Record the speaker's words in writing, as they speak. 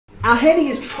our heading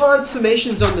is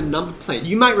transformations on the number plane.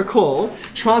 You might recall,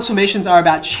 transformations are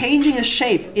about changing a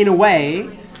shape in a way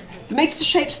that makes the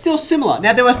shape still similar.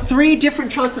 Now, there were 3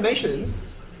 different transformations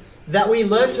that we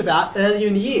learnt about earlier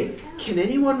in the year. Can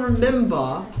anyone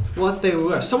remember what they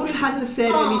were? Someone who hasn't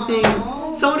said anything.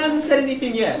 Someone hasn't said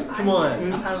anything yet. Come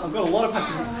on. I've got a lot of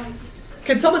participants.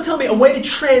 Can someone tell me a way to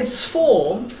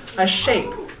transform a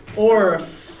shape or a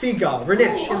figure?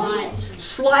 Ranesh.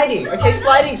 Sliding. Okay,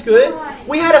 sliding's good.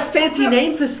 We had a fancy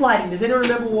name for sliding. Does anyone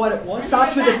remember what it was?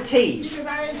 Starts with a T.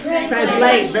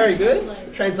 Translate. Very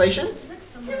good. Translation.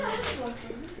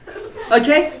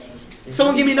 Okay.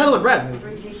 Someone give me another one. Brad.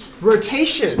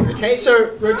 Rotation. Okay,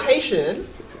 so rotation.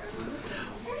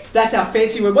 That's our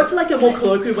fancy word. What's like a more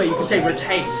colloquial way you can say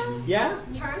rotate? Yeah?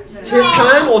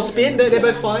 Turn or spin. They're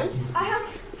both fine.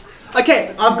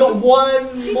 Okay, I've got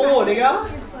one more,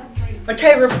 nigga.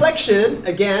 Okay, reflection.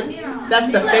 Again,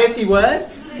 that's the fancy word.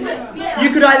 You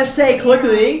could either say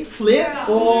colloquially flip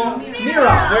or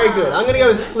mirror. Very good. I'm going to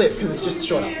go with flip because it's just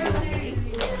shorter.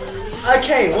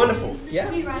 Okay, wonderful. Yeah?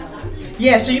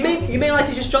 Yeah, so you may like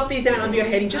to just jot these down under your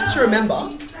heading just to remember.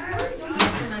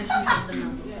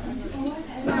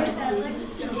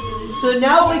 So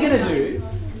now what we're going to do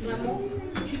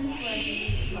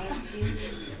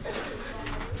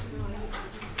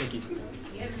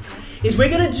is we're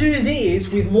going to do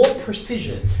these with more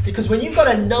precision, because when you've got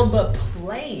a number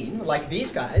plane like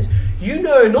these guys, you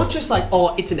know not just like,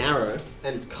 oh, it's an arrow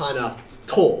and it's kind of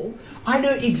tall. I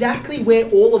know exactly where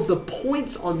all of the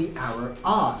points on the arrow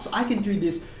are, so I can do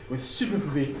this with super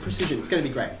precision. It's going to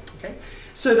be great. Okay.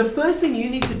 So the first thing you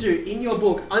need to do in your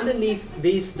book underneath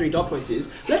these 3 dot points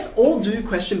is, let's all do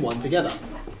question 1 together.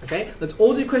 Okay, let's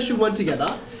all do question 1 together.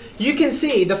 You can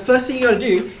see the first thing you got to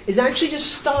do is actually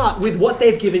just start with what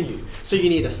they've given you. So you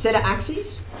need a set of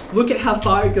axes, look at how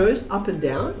far it goes up and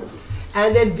down,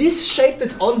 and then this shape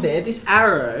that's on there, this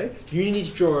arrow, you need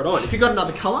to draw it on. If you've got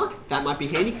another color, that might be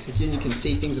handy because then you can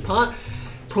see things apart.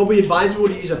 Probably advisable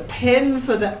to use a pen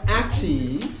for the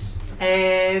axes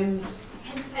and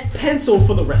pencil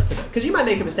for the rest of it, because you might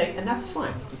make a mistake and that's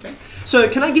fine. Okay. So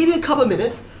can I give you a couple of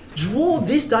minutes? Draw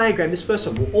this diagram, this first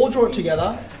one. We'll all draw it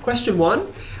together. Question 1.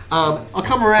 I'll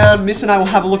come around, Miss and I will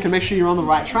have a look and make sure you're on the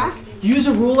right track. Use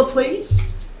a ruler, please.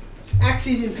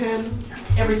 Axes in pen,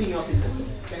 everything else in pencil.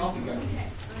 Okay, off you go.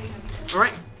 All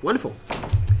right, wonderful.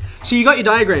 So you got your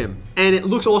diagram, and it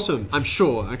looks awesome, I'm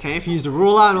sure. Okay, if you use a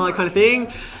ruler and all that kind of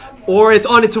thing, or it's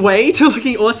on its way to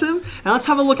looking awesome. Now let's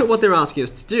have a look at what they're asking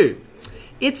us to do.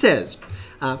 It says,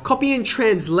 copy and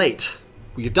translate.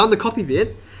 Well, you've done the copy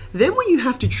bit. Then when you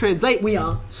have to translate, we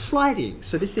are sliding.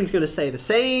 So this thing's going to stay the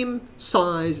same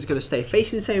size, it's going to stay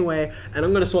facing the same way, and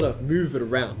I'm going to sort of move it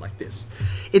around like this.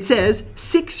 It says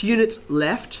 6 units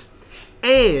left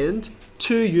and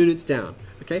 2 units down.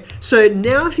 Okay, so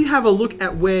now if you have a look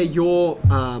at where your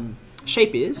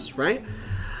shape is, right?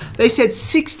 They said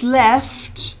 6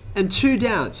 left and 2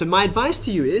 down. So my advice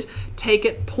to you is take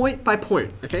it point by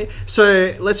point. Okay,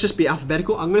 so let's just be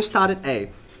alphabetical. I'm going to start at A.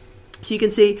 So you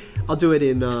can see, I'll do it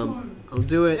in,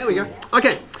 there we go.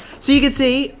 Okay, so you can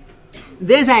see,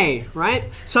 there's A, right?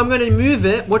 So I'm going to move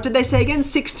it, what did they say again?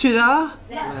 6 to the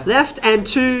left and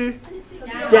 2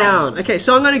 down. Okay,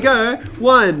 so I'm going to go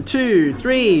 1, 2,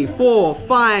 3, 4,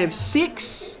 5,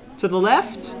 6 to the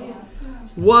left,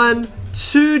 1,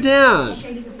 2 down.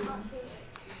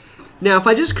 Now if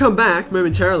I just come back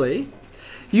momentarily,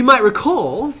 you might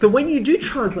recall that when you do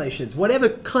translations, whatever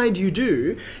kind you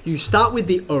do, you start with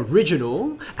the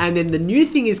original, and then the new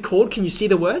thing is called, can you see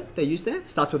the word they use there?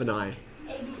 Starts with an I.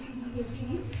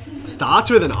 Starts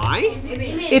with an I?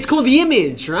 It's called the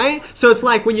image, right? So it's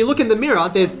like when you look in the mirror,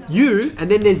 there's you,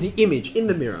 and then there's the image in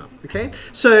the mirror, okay?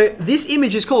 So this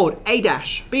image is called A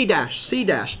dash, B dash, C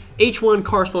dash. Each one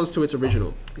corresponds to its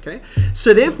original, okay?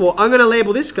 So therefore, I'm gonna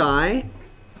label this guy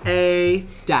A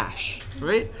dash.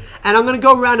 Right? And I'm going to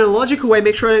go around in a logical way,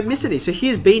 make sure I don't miss any. So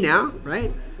here's B now,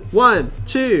 right? 1,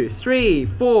 2, 3,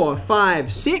 4,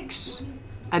 5, 6.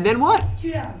 And then what?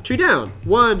 2 down. 2 down.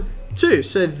 1, 2.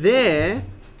 So there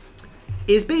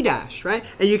is B dash, right?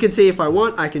 And you can see if I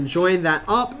want, I can join that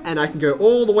up and I can go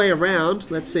all the way around.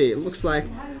 Let's see, it looks like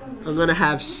I'm going to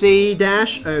have C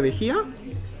dash over here.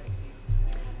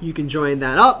 You can join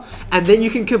that up and then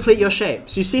you can complete your shape.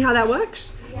 So you see how that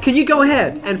works? Can you go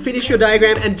ahead and finish your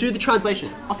diagram and do the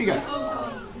translation? Off you go.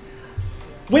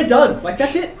 We're done. Like,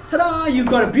 that's it. Ta-da! You've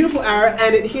got a beautiful arrow,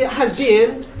 and it here has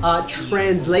been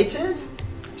translated,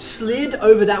 slid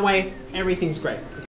over that way. Everything's great.